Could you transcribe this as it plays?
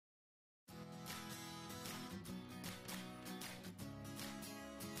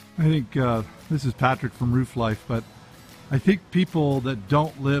I think this is Patrick from Roof Life, but I think people that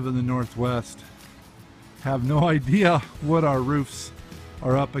don't live in the Northwest have no idea what our roofs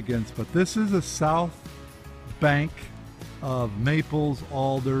are up against. But this is a south bank of maples,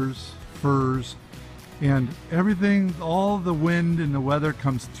 alders, firs, and everything, all the wind and the weather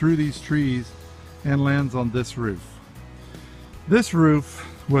comes through these trees and lands on this roof. This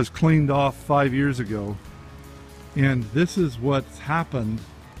roof was cleaned off 5 years ago, and this is what's happened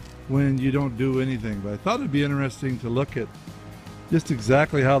when you don't do anything. But I thought it'd be interesting to look at just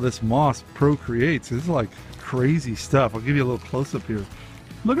exactly how this moss procreates. This is like crazy stuff. I'll give you a little close-up here.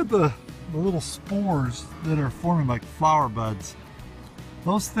 Look at the little spores that are forming like flower buds.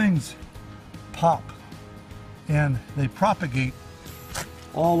 Those things pop and they propagate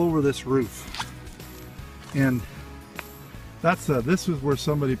all over this roof. And that's this is where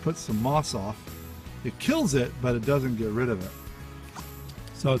somebody puts some moss off. It kills it, but it doesn't get rid of it.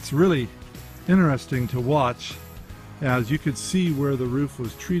 So it's really interesting to watch, as you could see where the roof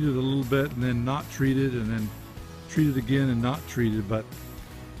was treated a little bit and then not treated and then treated again and not treated. But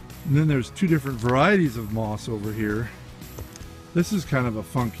and then there's two different varieties of moss over here. This is kind of a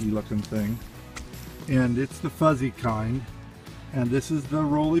funky looking thing, and it's the fuzzy kind, and this is the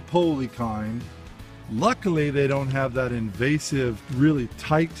roly-poly kind. Luckily they don't have that invasive, really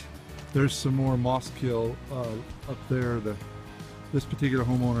tight. There's some more moss kill up there. This particular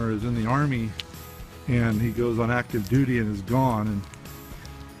homeowner is in the Army and he goes on active duty and is gone.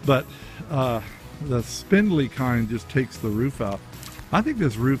 But the spindly kind just takes the roof out. I think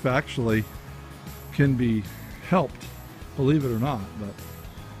this roof actually can be helped, believe it or not, but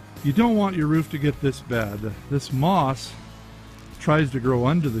you don't want your roof to get this bad. This moss tries to grow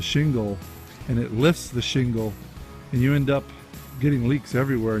under the shingle and it lifts the shingle, and you end up getting leaks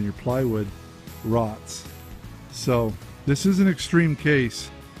everywhere and your plywood rots. So this is an extreme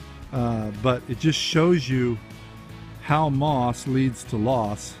case, but it just shows you how moss leads to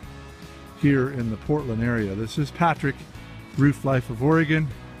loss here in the Portland area. This is Patrick, Roof Life of Oregon.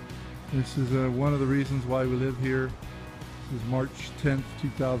 This is one of the reasons why we live here. This is March 10th,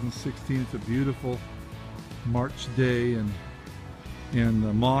 2016. It's a beautiful March day, and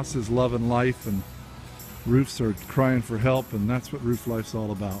moss is loving life, and roofs are crying for help, and that's what Roof Life's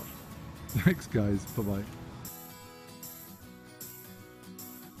all about. Thanks, guys. Bye-bye.